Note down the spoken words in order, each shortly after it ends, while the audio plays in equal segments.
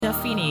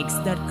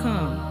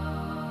NigerPhoenix.com.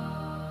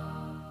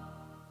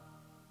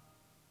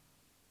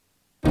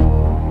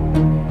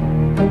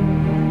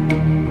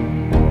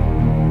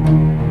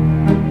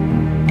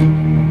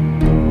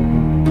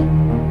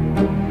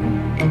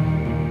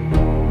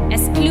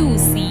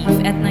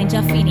 Exclusive at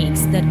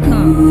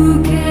NigerPhoenix.com.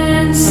 Who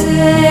can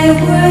say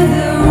where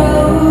the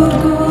road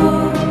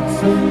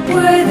goes,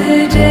 where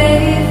the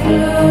day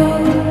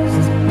flows?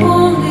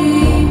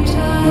 Only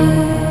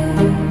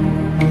time.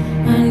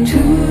 And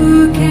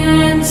who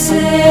can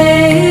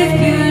say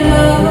if your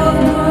love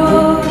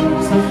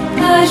grows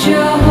as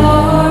your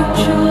heart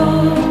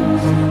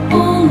shows?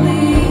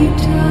 Only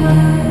time.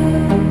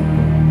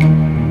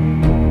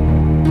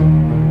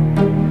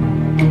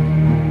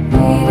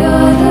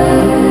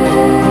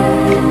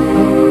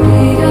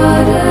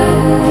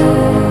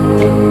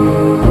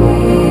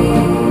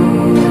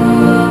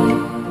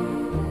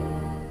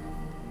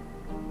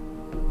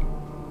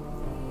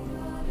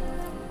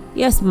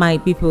 Yes, my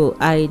people,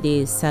 I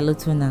dey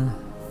salute una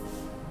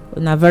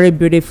on a very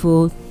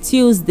beautiful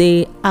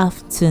Tuesday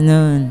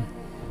afternoon,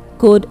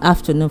 cold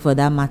afternoon for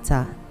that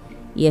matter.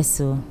 Yes,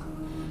 so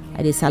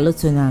I dey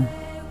salute una,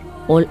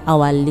 all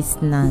our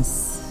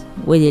listeners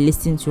wey dey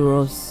listen to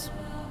us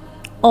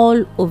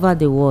all over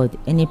the world,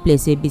 any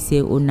place wey be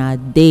say una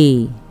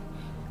dey.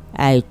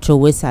 I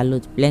throway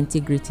salute, plenty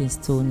greetings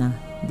to una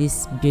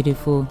this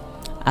beautiful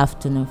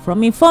afternoon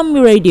from Inform Me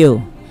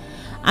Radio,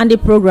 and the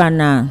program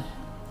na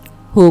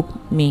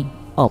Hook Me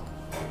Up.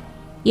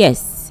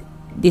 Yes,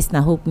 this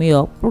na Hook Me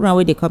Up program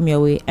where they come your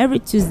way every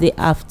Tuesday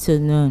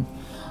afternoon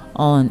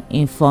on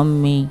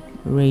Inform Me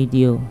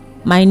Radio.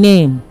 My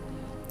name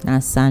na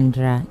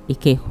Sandra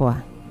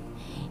Ikehua.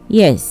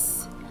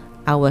 Yes,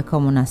 I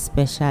welcome una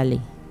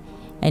specially.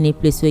 Any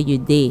place where you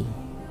dey,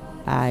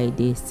 I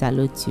dey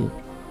salute you.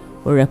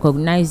 We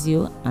recognize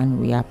you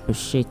and we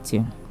appreciate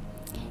you.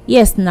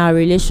 Yes, now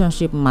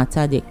relationship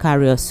matter they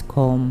carry us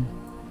come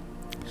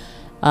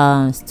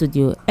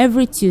studio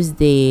every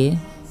Tuesday,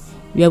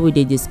 where we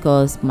dey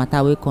discuss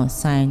matter wey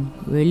concern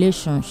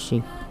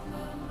relationship,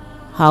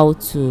 how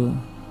to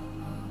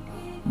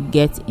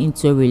get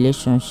into a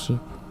relationship,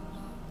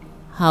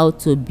 how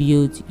to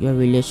build your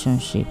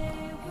relationship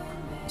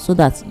so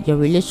that your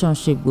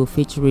relationship go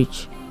fit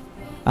reach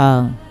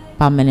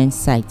permanent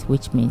site,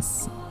 which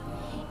means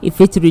if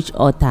it reach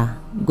altar,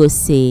 go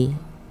say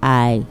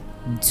I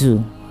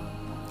do.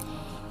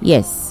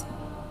 Yes,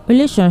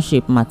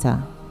 relationship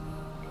matter.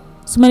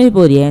 So many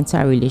people they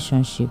enter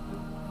relationship,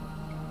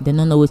 they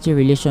don't know what your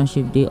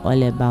relationship they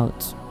all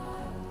about.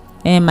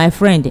 And my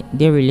friend,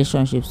 their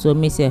relationship, so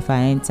me say if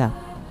I enter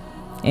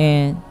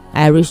and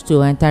I reach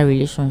to enter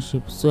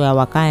relationship, so I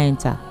waka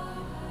enter.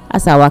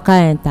 As I waka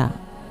enter,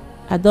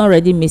 I don't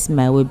already miss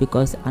my way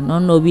because I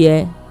don't know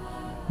where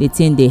the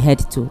thing they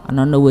head to. I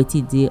don't know what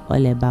it they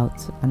all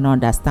about. I don't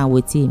understand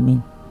what it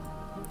mean.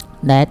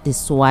 That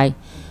is why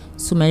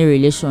so many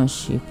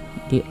relationship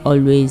they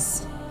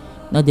always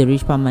not the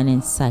reach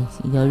permanent site.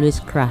 They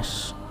always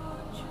crash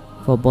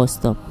for bus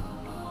stop.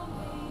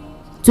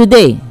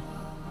 Today,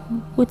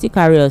 what it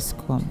carry us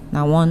come?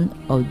 Now one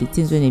of the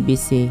things when they be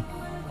say,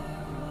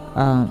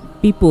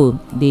 people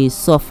they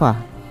suffer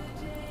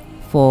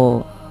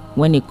for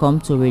when it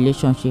come to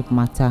relationship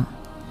matter,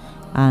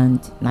 and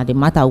now the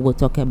matter we'll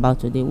talk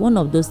about today. One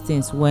of those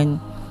things when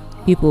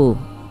people,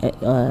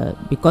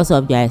 because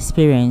of their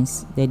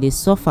experience, that they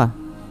suffer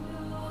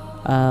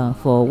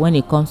for when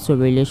it comes to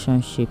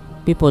relationship.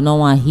 People don't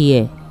want to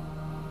hear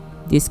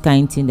this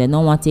kind of thing. They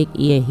don't want to take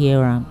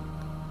hear am.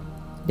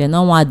 They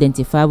don't want to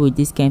identify with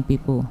this kind of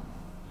people,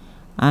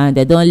 and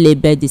they don't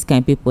label this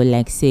kind of people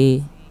like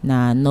say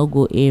na no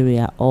go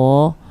area,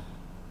 or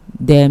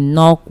them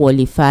not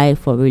qualify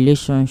for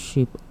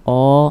relationship,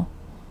 or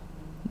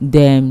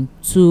them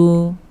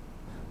too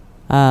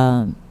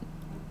I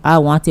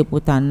want to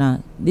put on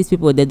now. These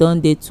people they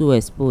don't dey too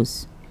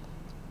exposed.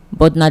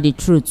 But now the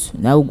truth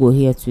now we go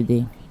here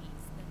today.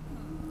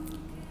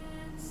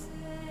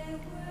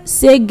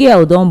 Say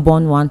girl don't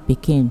born one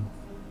pikin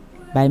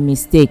by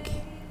mistake,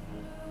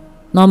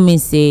 not mean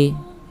say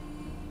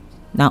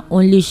now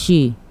only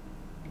she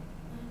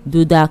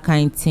do that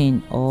kind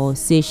thing or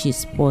say she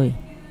spoil.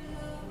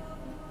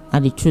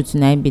 And the truth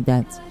now be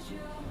that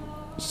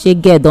she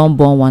girl don't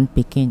born one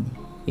pikin,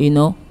 you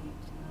know,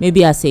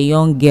 maybe as a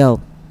young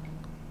girl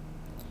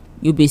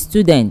you be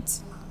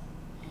student,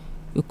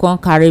 you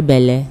can't carry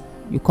belle,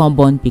 you can't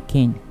born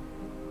pikin.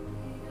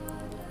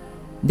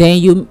 Then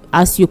you,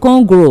 as you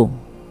can't grow,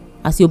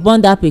 as you born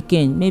that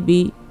pikin,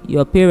 maybe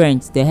your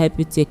parents they help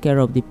you take care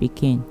of the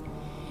pikin.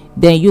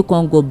 Then you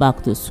can't go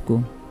back to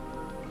school,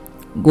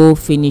 go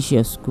finish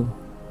your school,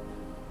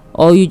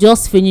 or you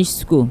just finish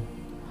school,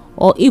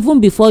 or even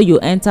before you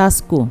enter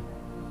school,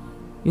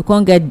 you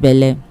can't get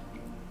belle,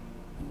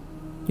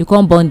 you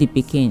can't born the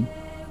pikin,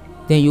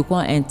 then you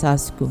can't enter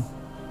school.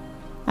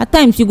 At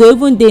times you go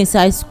even dey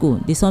inside school,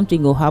 there's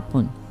something will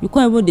happen, you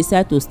can't even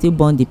decide to still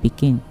born the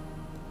pikin.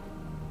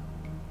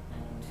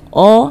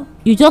 Or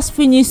you just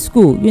finish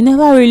school, you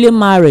never really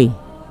marry,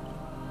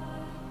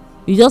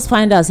 you just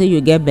find out say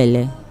you get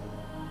belle,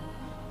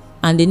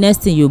 and the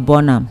next thing you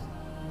born am.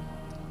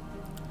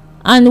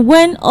 And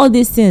when all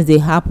these things dey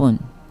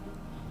happen,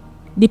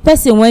 the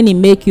person when he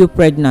make you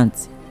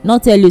pregnant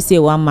not tell you say he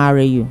wan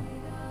marry you.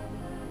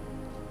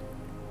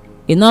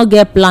 He no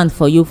get plan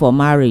for you for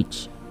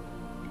marriage.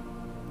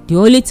 The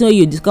only thing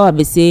you discover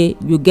be say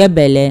you get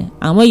belle,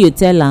 and when you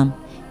tell am,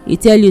 he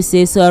tell you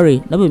say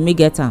sorry, no be me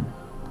get am.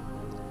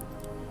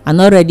 I'm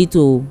not ready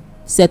to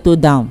settle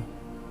down,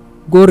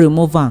 go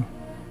remove am.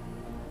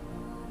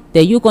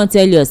 Then you can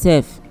tell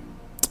yourself,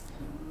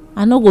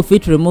 I no go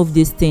fit remove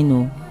this thing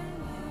o.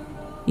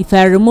 If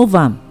I remove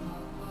am,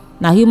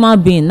 na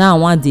human being now I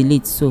wan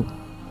delete, so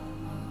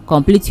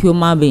complete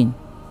human being,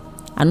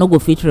 I no go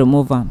fit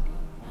remove am.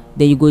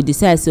 Then you go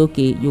decide say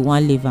okay, you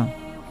wan leave am.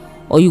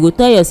 Or you go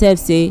tell yourself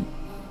say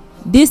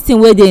this thing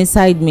wey dey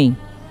inside me,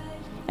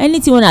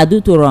 anything wey I do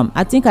to am,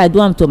 I think I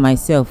do am to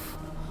myself.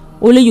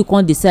 Only you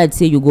can't decide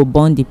say you go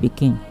born the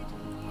pikin.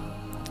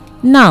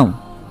 Now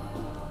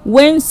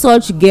when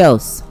such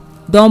girls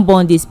don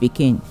born this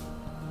pikin,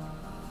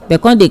 they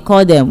come dey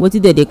call them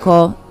wetin dey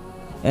call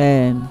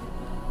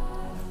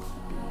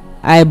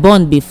I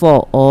born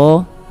before,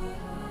 or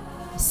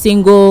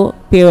single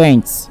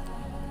parents,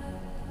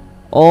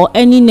 or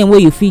any name wey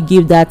you fit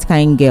give that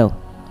kind girl.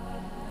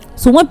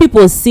 So when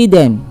people see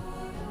them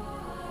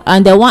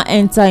and they wan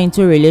enter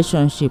into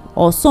relationship,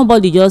 or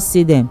somebody just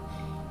see them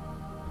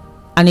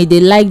and e dey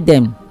like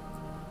them,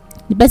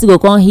 the person go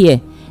come hear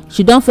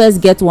she don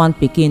first get one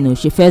pikin o,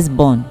 she first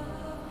born.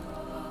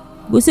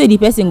 Go say the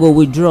person go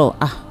withdraw.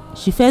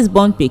 She first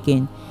born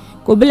pikin.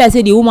 Go be like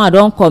say the woman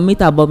don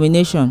commit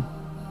abomination.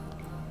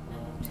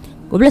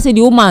 Go be like say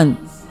the woman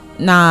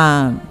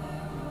na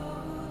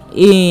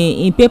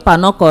in paper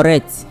not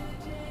correct.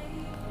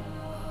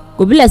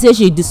 Go be like say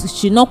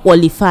she not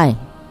qualify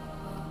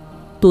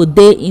to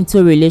dey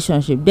into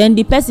relationship. Then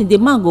the person, the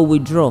man go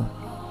withdraw.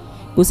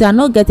 Go say I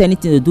no get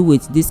anything to do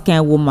with this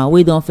kind woman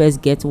wey don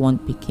first get one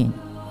pikin.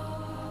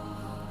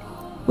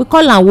 We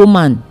call am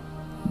woman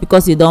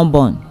because e don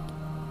born,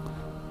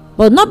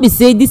 but not be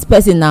say this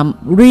person na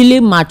really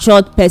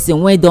matured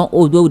person wey don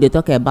old wey we dey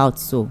talk about.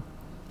 So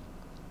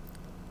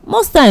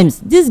most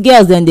times these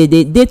girls dem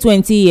dey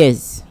 20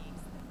 years,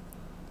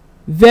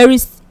 very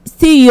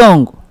still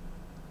young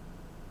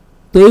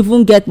to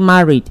even get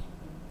married.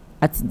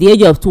 At the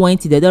age of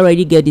 20 they don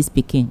already get this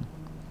pikin.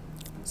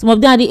 Some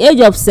of them at the age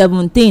of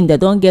 17 they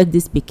don get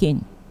this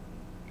pikin.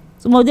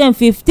 Some of them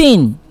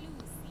 15,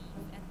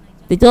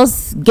 they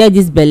just get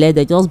this belle,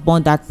 they just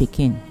born that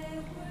pikin.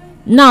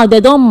 Now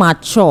they don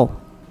mature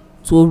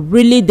to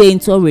really dey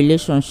into a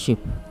relationship.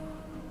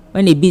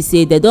 When e be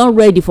say they don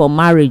ready for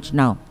marriage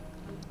now,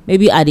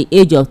 maybe at the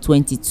age of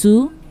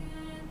 22,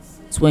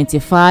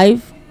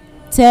 25,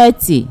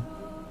 30,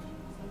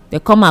 they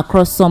come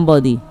across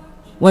somebody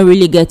when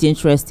really get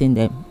interest in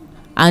them,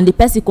 and the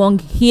person come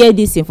hear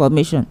this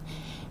information.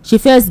 She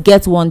first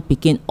get one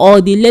pikin,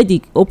 or the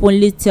lady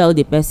openly tell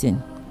the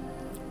person,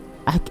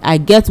 I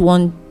get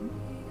one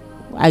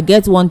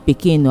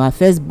pikin, or I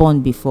first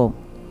born before.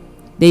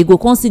 They go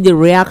come see the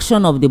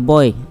reaction of the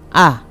boy.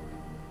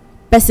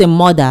 Person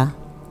mother,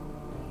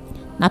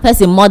 na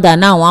person mother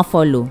now wan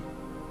follow.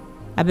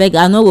 Abeg,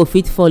 I no go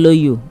fit follow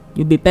you,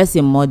 you be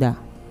person mother.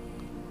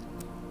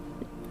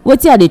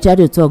 Wetin I dey try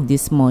to talk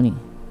this morning,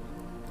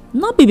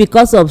 not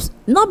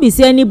be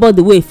say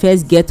anybody wey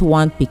first get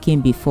one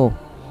pikin before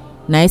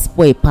na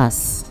spoil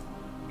pass,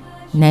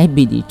 na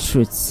be the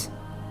truth.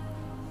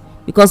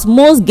 Because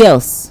most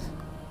girls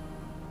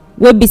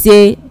wey be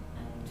say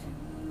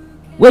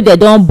wey they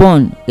don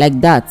born like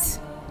that,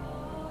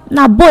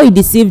 na boy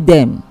deceive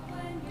them.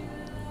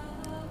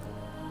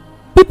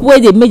 People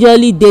wey dey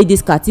majorly dey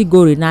this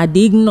category na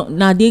the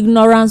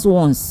ignorance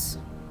ones,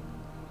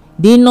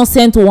 the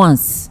innocent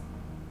ones.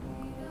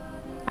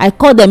 I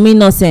call them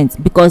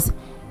innocent because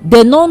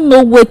they no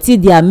know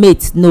wetin their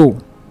mates know.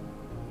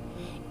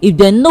 If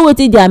they know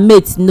wetin their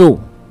mates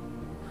know,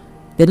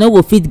 they no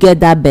go fit get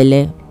that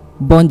belle,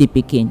 born the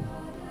pikin.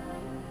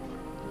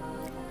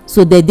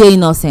 So they dey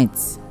innocent.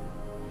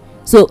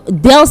 So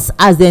girls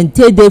as dem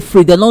take dey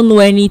free, they no know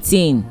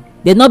anything,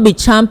 they no be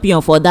champion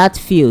for that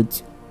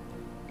field,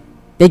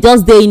 they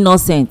just dey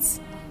innocent.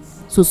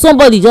 So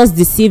somebody just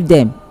deceive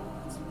them.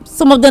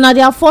 Some of them na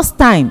their first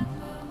time.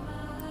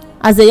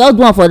 As they just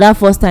do am for that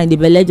first time, the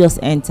belle just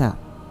enter.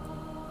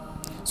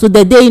 So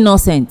they dey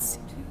innocent.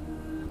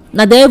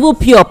 Na they even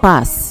pure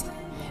pass,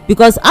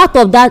 because out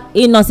of that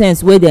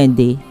innocence wey dem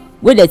dey,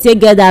 wey they take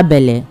get that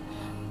belle,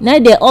 na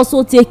they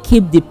also take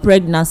keep the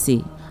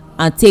pregnancy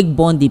and take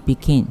born the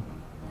pikin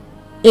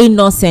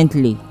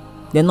innocently.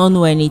 They no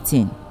know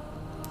anything.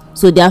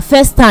 So their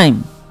first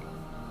time,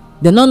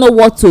 they no know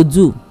what to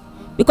do,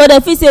 because they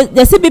feel say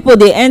they see people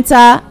dey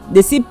enter,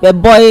 they see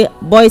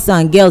boys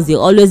and girls dey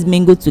always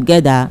mingle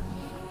together,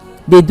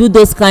 they do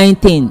those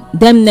kind thing,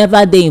 them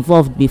never dey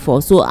involved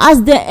before. So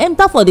as they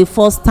enter for the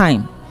first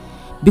time,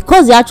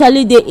 because they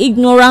actually dey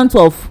ignorant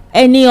of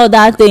any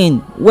other thing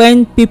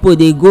when people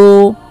dey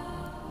go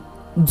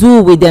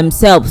do with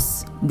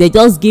themselves, they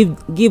just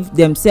give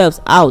themselves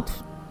out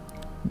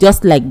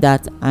just like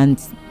that, and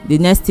the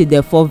next thing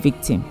they fall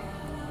victim.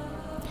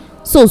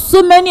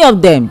 so many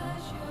of them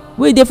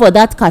wey dey for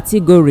that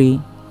category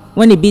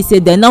when e be say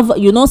dem no,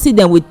 you no see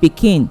them with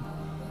pikin,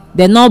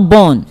 dem no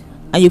born,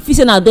 and you feel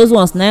say na those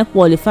ones na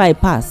qualify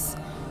pass.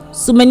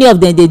 So many of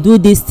them dey do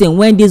this thing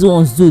when these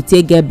ones do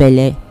take get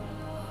belle,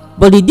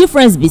 but the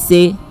difference be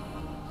say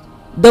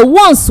the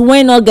ones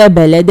wey no get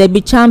belle dey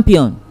be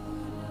champion.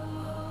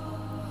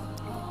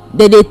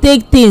 They dey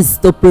take things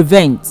to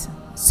prevent.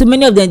 So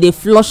many of them dey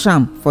flush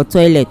am for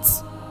toilet.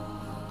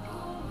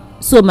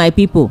 So my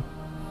people,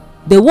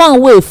 the one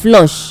wey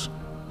flush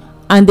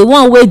and the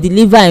one wey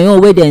deliver im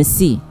own wey dem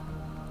see,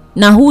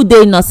 na who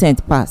dey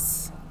innocent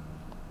pass,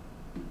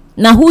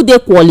 na who dey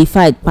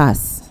qualified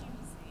pass,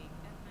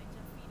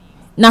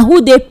 na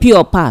who dey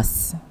pure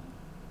pass.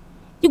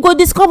 You go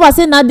discover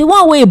say na the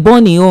one wey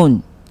born im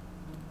own,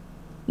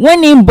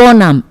 when im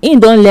born am im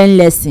don learn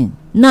lesson.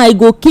 Now e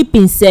go keep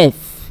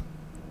himself,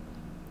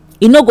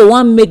 e no go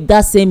wan make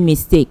that same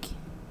mistake.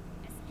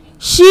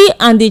 She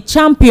and the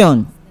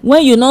champion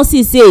when you no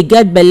see say e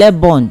get belle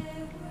born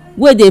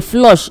wey dey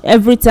flush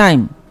every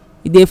time,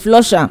 e dey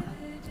flush am,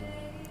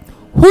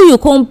 who you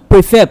come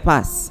prefer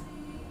pass?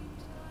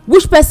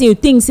 Which person you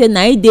think say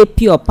na e dey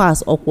pure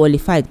pass or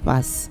qualified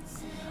pass?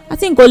 I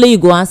think only you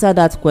go answer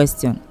that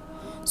question.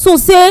 So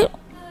say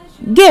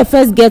girl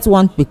first get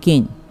one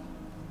pikin,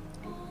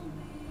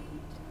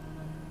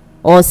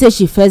 or say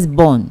she first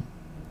born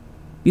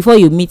before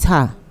you meet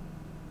her,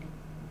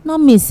 no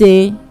mean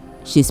say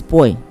she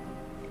spoil.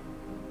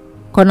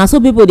 Cause na so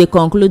people dey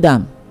conclude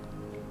am.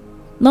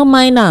 No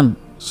mind am,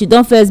 she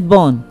don first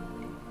born,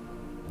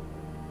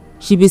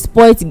 she be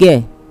spoilt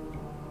girl.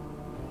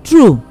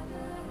 True,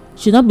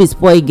 she no be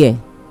spoilt girl,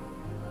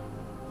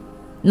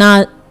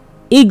 na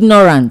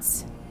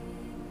ignorant,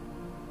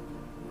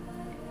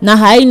 na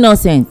her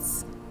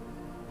innocence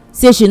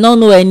say she no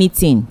know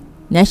anything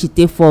na she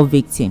take fall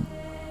victim.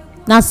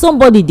 Na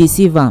somebody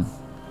deceive am,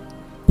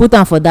 put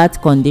am for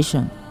that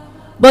condition.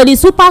 But the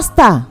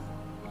superstar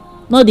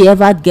no dey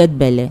ever get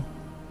belle,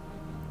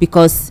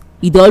 because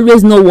e dey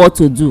always know what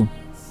to do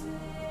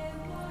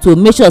to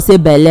make sure say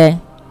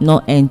belle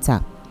no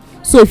enter.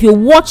 So if you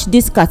watch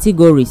these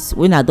categories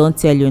wey I don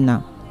tell you now,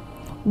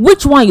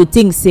 which one you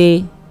think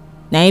say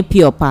na im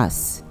pure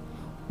pass?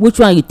 Which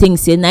one you think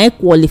say na im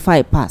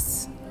qualify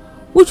pass?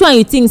 Which one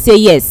you think say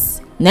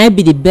yes na im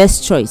be the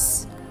best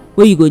choice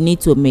wey you go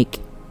need to make?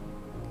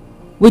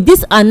 With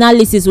this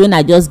analysis wey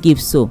I just give,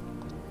 so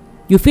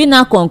you fit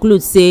now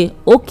conclude say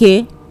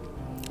okay,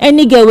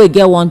 any girl wey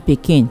get one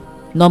pikin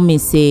no mean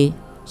say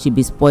she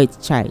be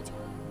spoilt child.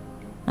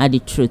 Na the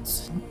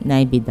truth na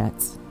im be that.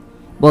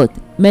 But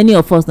many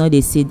of us no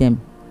dey see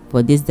them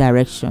for this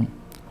direction.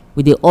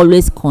 We dey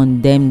always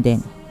condemn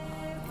them,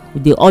 we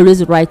dey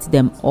always write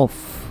them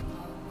off,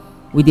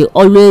 we dey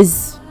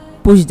always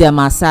push them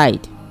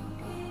aside.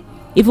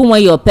 Even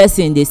when your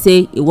person dey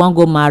say e wan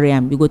go marry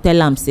am, you go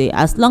tell am say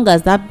as long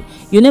as that,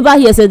 you never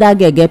hear say that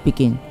girl get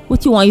pikin,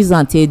 wetin you wan use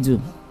am take do?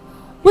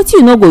 Wetin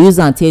you no go use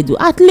am take do?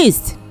 At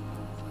least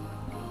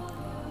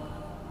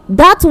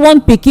that one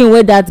pikin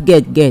wey that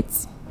girl get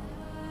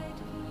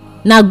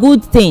na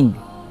good thing,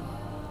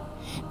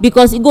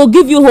 because e go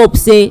give you hope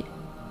say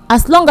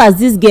as long as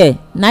this girl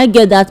na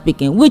get that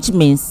pikin, which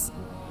means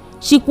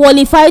she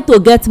qualify to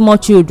get more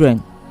children,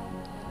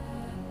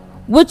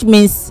 which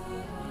means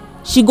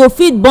she go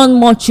fit born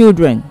more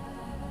children,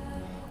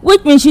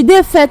 which means she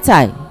dey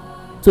fertile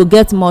to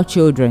get more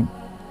children.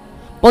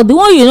 But the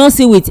one you no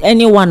see with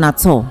anyone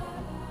at all,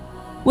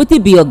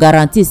 wetin be your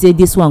guarantee say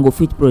this one go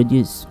fit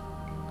produce?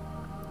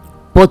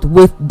 But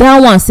with that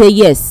one say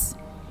yes,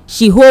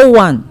 she hold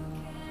one,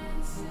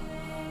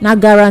 na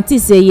guarantee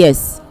say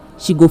yes,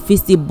 she go fit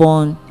still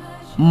born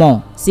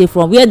more. Say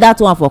from where that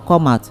one for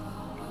come out,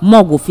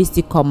 more go fit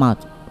still come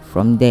out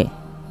from there.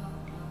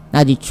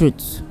 Na the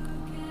truth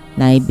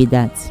na it be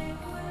that.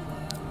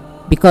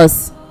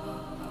 Because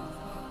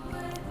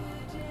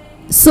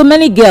so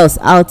many girls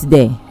out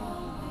there,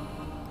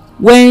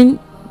 when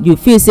you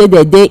feel say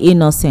they dey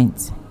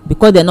innocent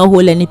because they no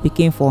hold any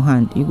pikin for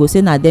hand, you go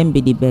say na them be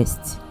the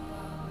best.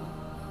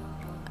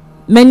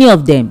 Many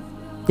of them,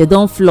 they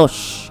don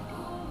flush,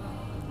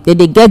 they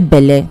dey get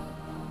belle,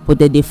 but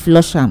they dey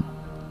flush am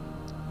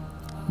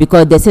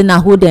because they say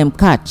na who them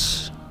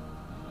catch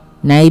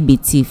na e be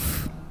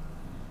thief.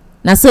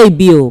 Na so e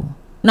be o,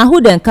 na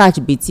who them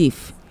catch be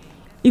thief.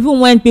 Even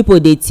when people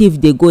dey thief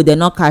dey go, they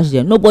no catch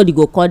them, nobody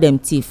go call them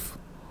thief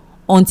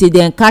until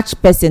dem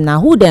catch person. Na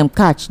who dem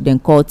catch dem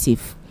call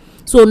thief.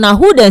 So na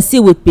who dem see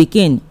with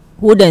pikin,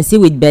 who dem see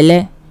with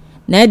belle,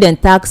 na dem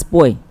tag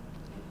spoil.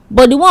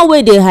 But the one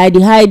wey dey hide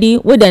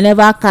wey dem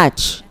never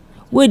catch,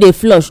 wey dey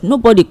flush,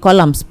 nobody call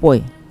am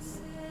spoil.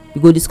 You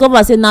go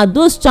discover say na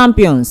those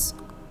champions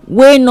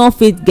wey no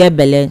fit get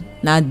belle,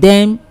 na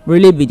dem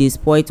really be the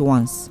spoilt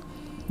ones.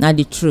 Na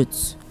the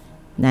truth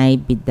na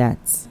it be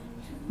that.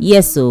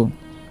 Yes o,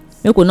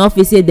 make we no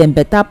fit say dem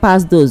better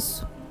pass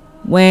those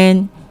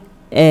when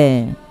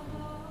dem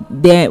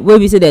wey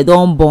be say dem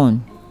don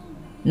born.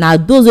 Na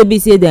those wey be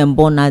say dem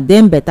born, na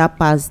dem better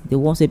pass the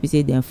ones wey be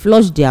say dem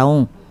flush their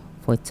own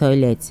for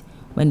toilet,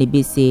 when e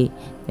be say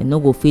dem no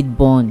go fit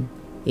born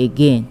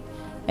again.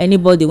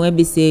 Anybody wey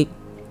be say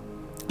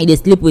e dey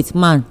sleep with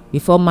man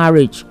before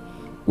marriage,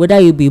 whether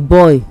you be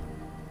boy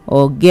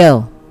or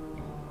girl,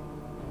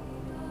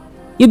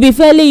 you be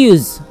fairly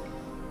used,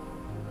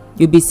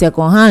 you be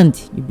second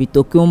hand, you be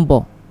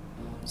tokumbo.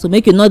 So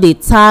make you no dey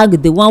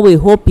tag the one wey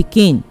hold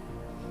pikin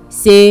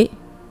say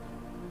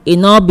e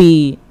no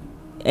be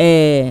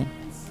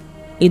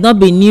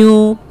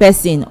new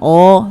person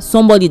or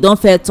somebody don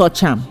first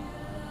touch am.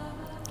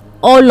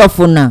 All of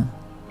una,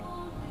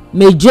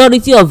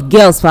 majority of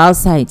girls for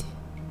outside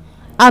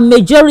and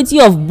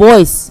majority of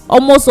boys,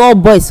 almost all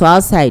boys for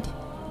outside,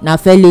 na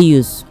fairly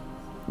use.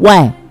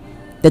 Why?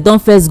 They don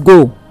first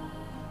go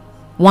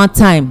one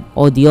time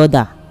or the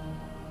other.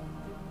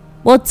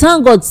 But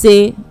thank God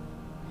say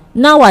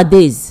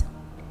nowadays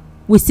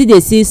we still dey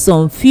see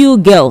some few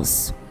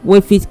girls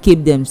wey fit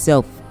keep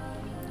themselves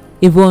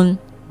even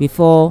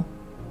before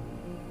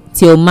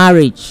till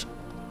marriage.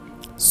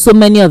 So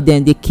many of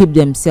them dey keep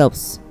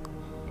themselves.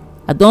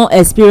 I don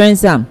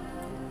experience am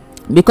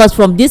because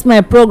from this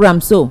my program,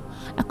 so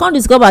I come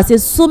discover say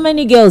so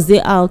many girls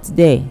dey out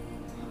there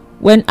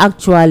when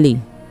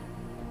actually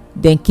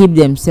dem keep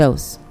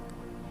themselves.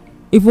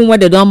 Even when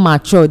they don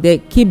mature, they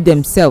keep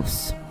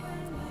themselves.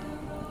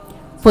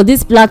 For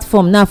this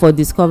platform now, for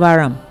discover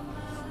am,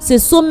 say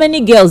so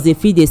many girls dey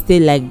fit dey stay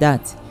like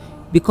that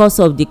because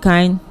of the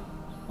kind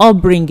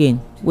upbringing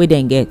wey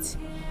dem get,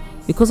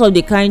 because of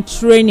the kind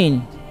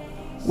training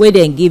wey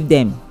dem give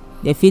them.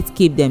 They fit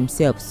keep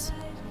themselves.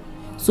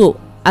 So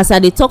as I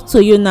dey talk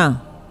to you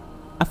now,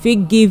 I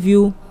fit give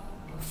you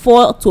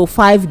 4 to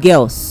 5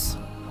 girls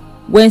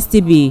wey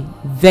still be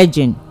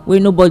virgin, wey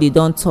nobody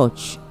don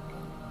touch,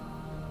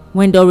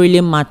 when don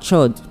really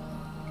matured.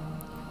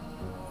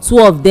 2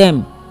 of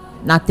them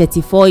na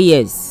 34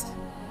 years.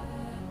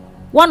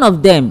 2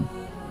 of them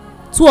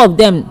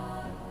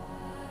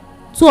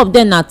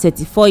na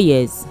 34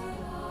 years.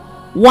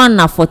 1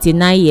 na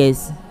 49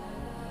 years.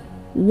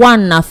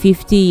 1 na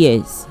 50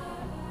 years.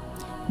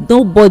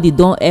 Nobody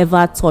don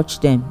ever touch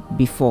them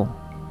before.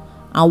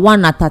 And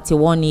 1 na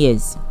 31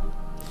 years.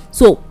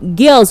 So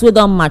girls wey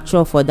don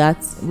mature for that,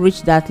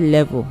 reach that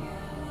level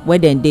where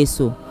dem dey,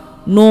 so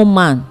no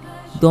man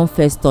don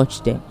first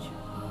touch them.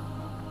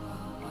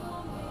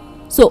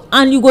 So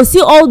and you go see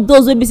all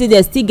those wey be say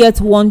they still get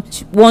one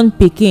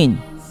pikin.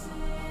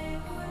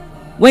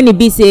 When e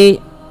be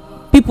say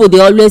people dey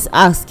always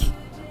ask,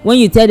 when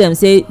you tell them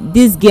say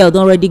this girl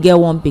don already get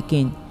one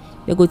pikin,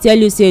 they go tell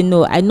you say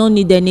no, I no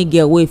need any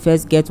girl wey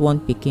first get one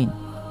pikin.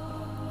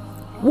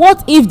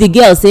 What if the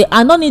girl say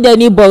I no need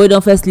any boy wey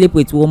don first sleep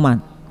with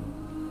woman?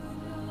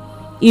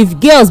 If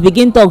girls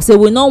begin talk say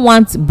we no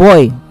want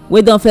boy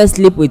wey don first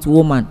sleep with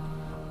woman,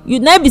 you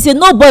now be say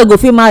no boy go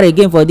fit marry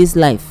again for this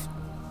life,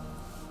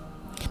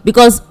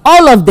 because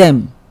all of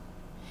them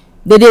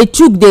they dey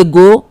chook dey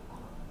go,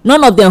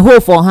 none of them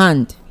hold for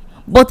hand.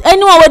 But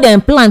anyone wey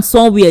dem plant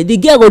somewhere, the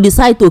girl go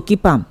decide to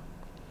keep am.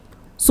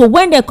 So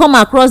when they come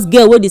across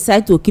girl wey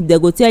decide to keep, they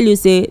go tell you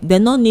say they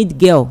no need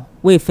girl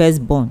wey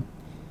first born.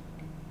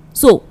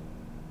 So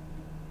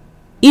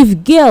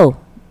if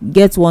girl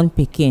get one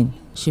pikin,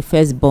 she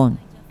first born,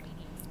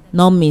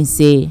 no mean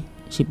say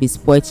she be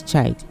spoilt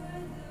child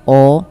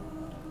or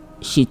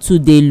she too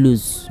dey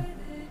loose.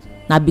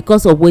 Na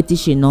because of wetin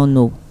she no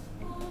know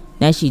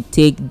na she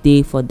take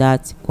dey for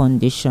that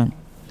condition.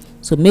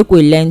 So make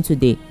we learn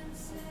today,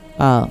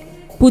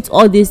 put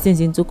all these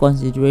things into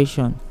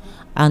consideration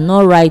and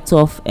not write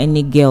off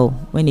any girl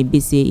when e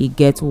be say e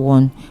get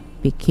one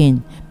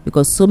pikin,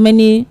 because so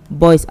many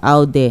boys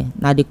out there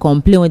na the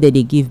complaint wey dem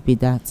dey give be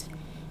that.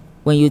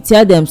 When you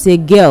tell them say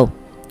girl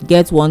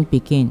get one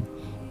pikin,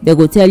 they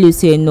go tell you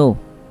say no,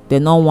 they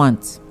no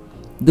want.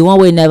 The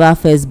one wey never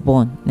first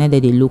born na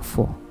dem dey look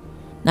for.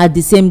 Na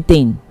the same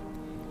thing.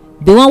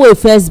 The one wey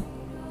first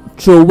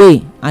throw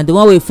away and the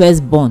one wey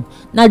first born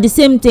na the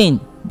same thing,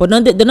 but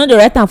they no dey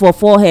write am for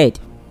forehead.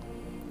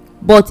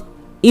 But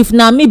if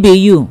na me be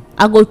you,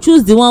 I go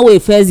choose the one wey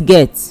first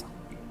get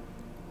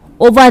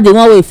over the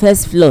one wey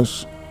first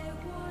flush,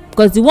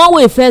 because the one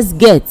wey first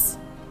get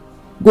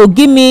go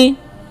give me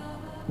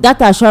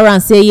that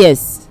assurance say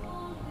yes,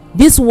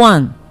 this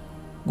one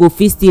go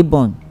fit still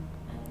born.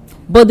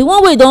 But the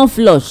one wey don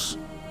flush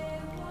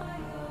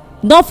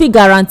no fit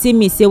guarantee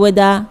me say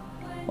whether,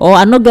 or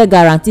I no get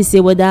guarantee say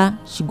whether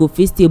she go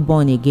fit still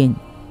born again,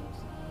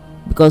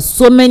 because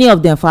so many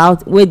of them for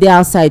out wey dey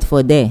outside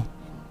for there,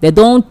 they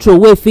don throw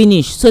away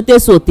finish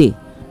sote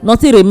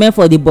nothing remain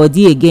for the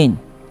body again.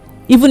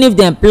 Even if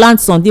dem plant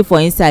something for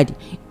inside,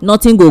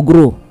 nothing go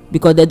grow,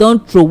 because they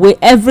don throw away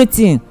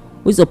everything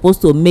wey suppose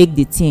to make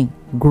the thing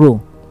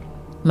grow.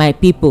 My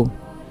people,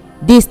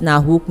 this na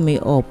Hook Me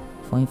Up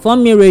for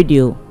Inform Me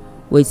Radio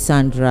with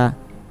Sandra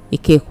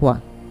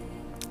Ikekwa.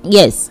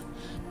 Yes,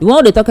 the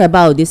one we dey talk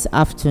about this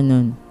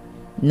afternoon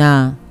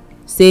na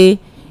say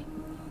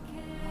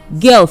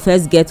girl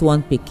first get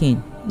one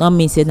pikin, no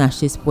mean say na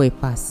she spoil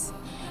pass.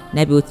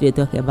 Na be wetin we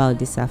talk about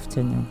this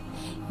afternoon.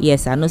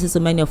 Yes, I know say so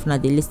many of una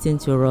dey lis ten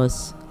to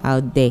us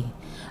out there.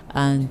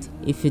 and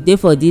if you dey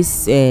for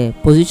this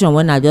position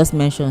when I just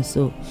mention,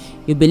 so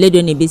you be lady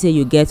when e be say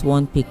you get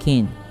one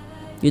pikin,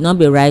 you no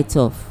be write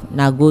off,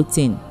 na good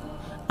thing.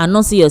 And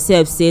not see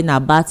yourself say na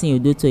bad thing you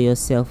do to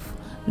yourself,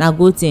 na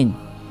good thing,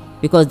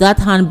 because that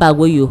handbag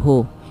wey you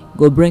hold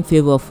go bring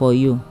favour for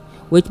you,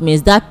 which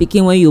means that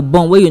pikin wey you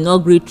born wey you no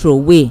gree throw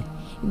away, e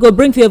go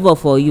bring favour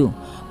for you.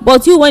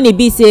 But you when e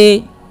be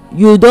say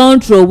you don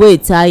throw away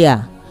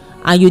tire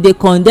and you dey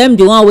condemn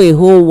the one wey you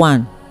hold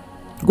one,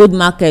 good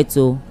market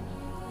o.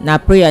 Na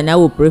prayer na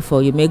we pray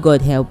for you, may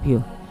God help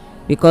you,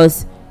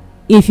 because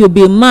if you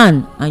be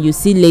man and you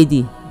see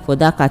lady for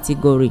that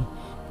category,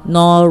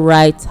 no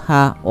write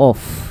her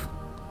off,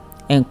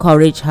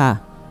 encourage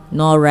her,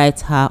 no write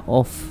her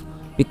off,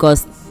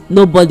 because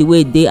nobody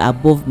wey dey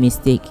above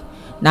mistake.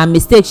 Na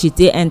mistake she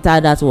take enter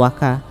that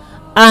waka,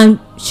 and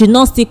she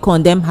no still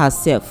condemn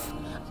herself,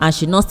 and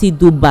she no still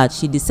do bad,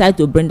 she decide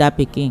to bring that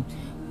pikin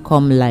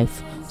come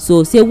life.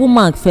 So say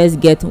woman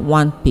first get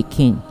one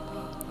pikin,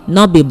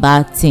 no be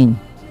bad thing,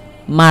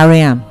 marry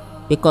am,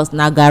 because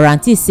na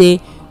guarantee say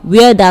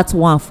where that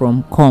one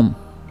from come,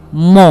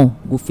 more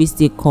go fit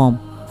still come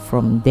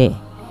from there.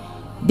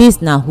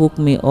 This na Hook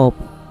Me Up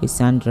with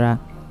Sandra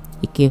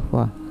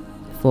Ikehua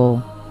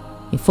for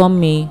Inform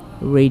Me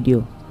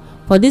Radio.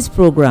 For this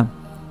program,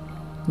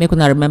 make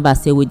una remember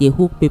say we dey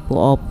hook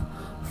people up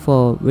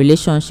for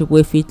relationship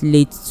wey fit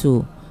lead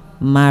to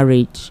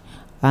marriage,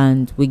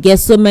 and we get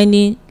so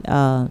many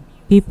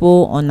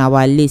people on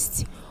our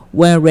list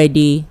when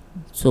ready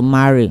to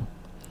marry.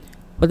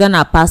 Whether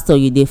na pastor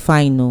you dey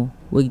find, no,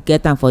 we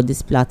get am for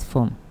this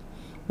platform.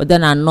 Whether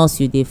na nurse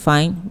you dey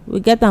find, we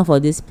get am for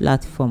this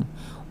platform.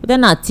 Whether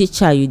na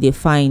teacher you dey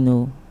find,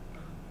 no,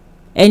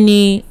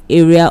 any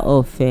area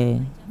of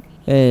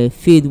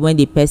field when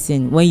the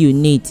person when you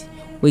need,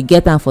 we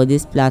get am for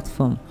this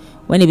platform.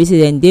 When e be say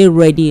dem dey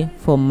ready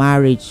for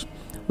marriage,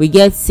 we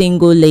get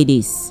single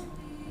ladies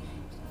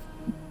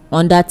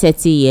under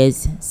 30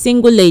 years,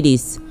 single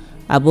ladies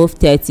above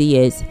 30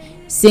 years,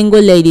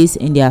 single ladies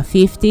in their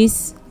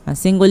 50s, and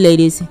single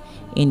ladies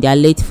in their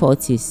late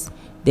 40s.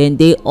 Then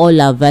they all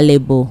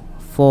available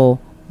for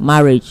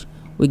marriage.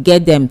 We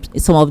get them,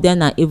 some of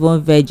them are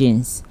even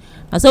virgins,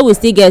 and so we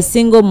still get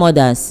single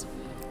mothers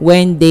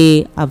when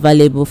they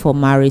available for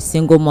marriage.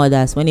 Single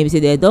mothers when they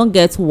say they don't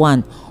get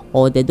one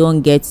or they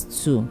don't get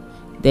two,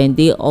 then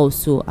they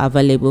also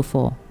available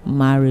for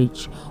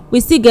marriage. We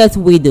still get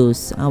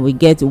widows and we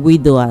get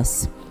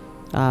widowers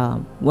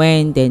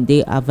when then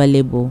they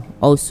available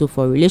also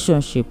for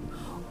relationship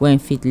when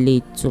fit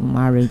lead to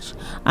marriage.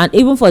 And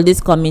even for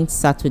this coming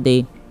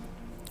Saturday,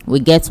 we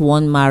get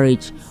one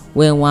marriage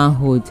when one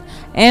hold,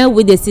 and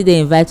we dey still dey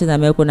invite una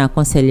make una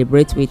come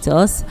celebrate with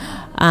us.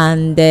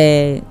 And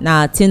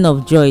na thing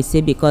of joy,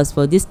 say, because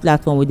for this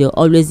platform we dey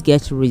always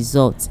get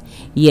result.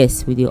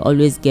 Yes, we dey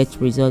always get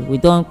result. We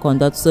don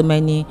conduct so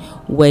many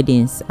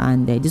weddings,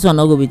 and this one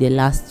no go be the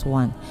last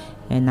one,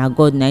 and na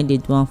God na dey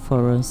do am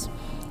for us.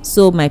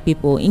 So my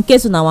people, in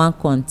case una wan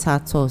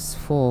contact us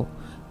for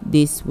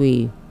this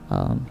way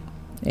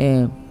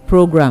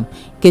program,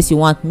 in case you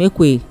want make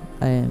we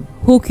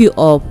hook you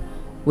up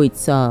with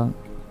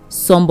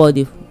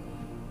somebody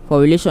for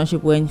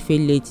relationship when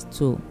fit lead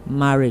to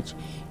marriage,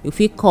 you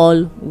fit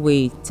call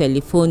with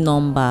telephone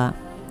number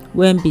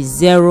when be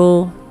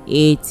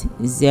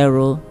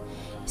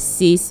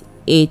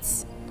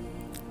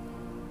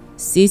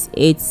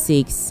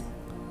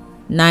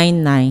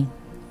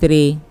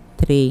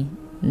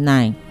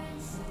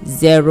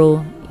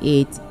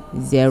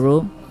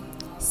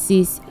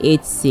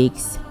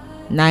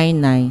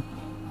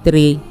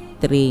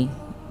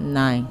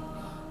 080-686-99339.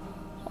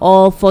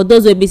 Or for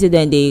those wey be say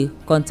dem dey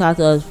contact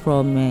us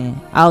from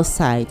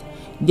outside,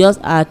 just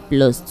add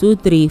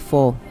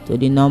 +234 to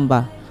the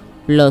number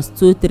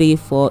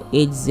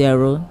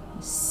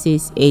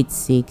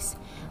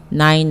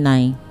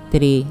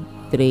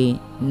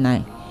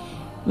 +23480-686-99339.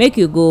 Make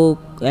you go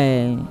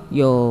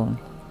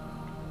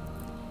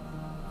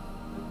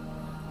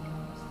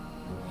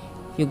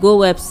you go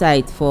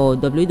website for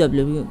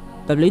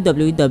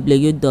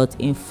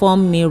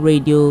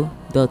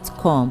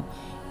www.informmeradio.com.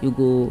 you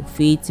go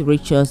fit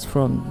reach us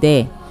from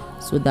there,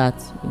 so that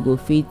you go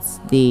fit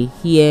dey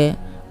hear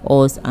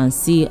us and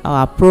see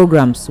our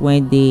programs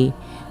when they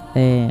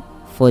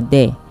for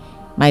there.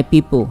 My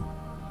people,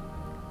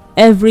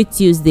 every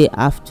Tuesday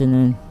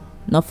afternoon,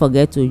 not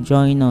forget to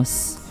join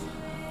us.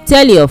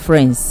 Tell your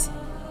friends,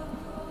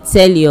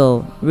 tell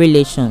your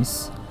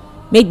relations,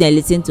 make them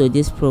listen to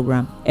this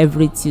program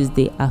every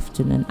Tuesday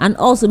afternoon, and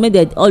also make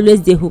them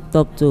always dey hooked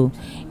up to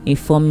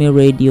Inform Me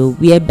Radio,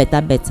 where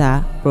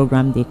better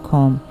program they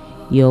come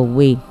your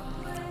way.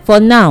 For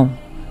now,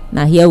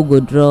 now here we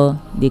go draw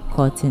the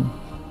curtain.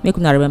 Make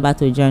una remember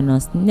to join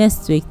us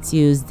next week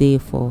Tuesday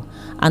for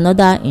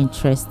another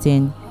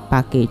interesting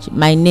package.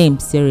 My name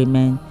still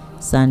remain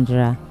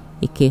Sandra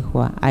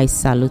Ikehua. I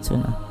salute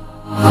una.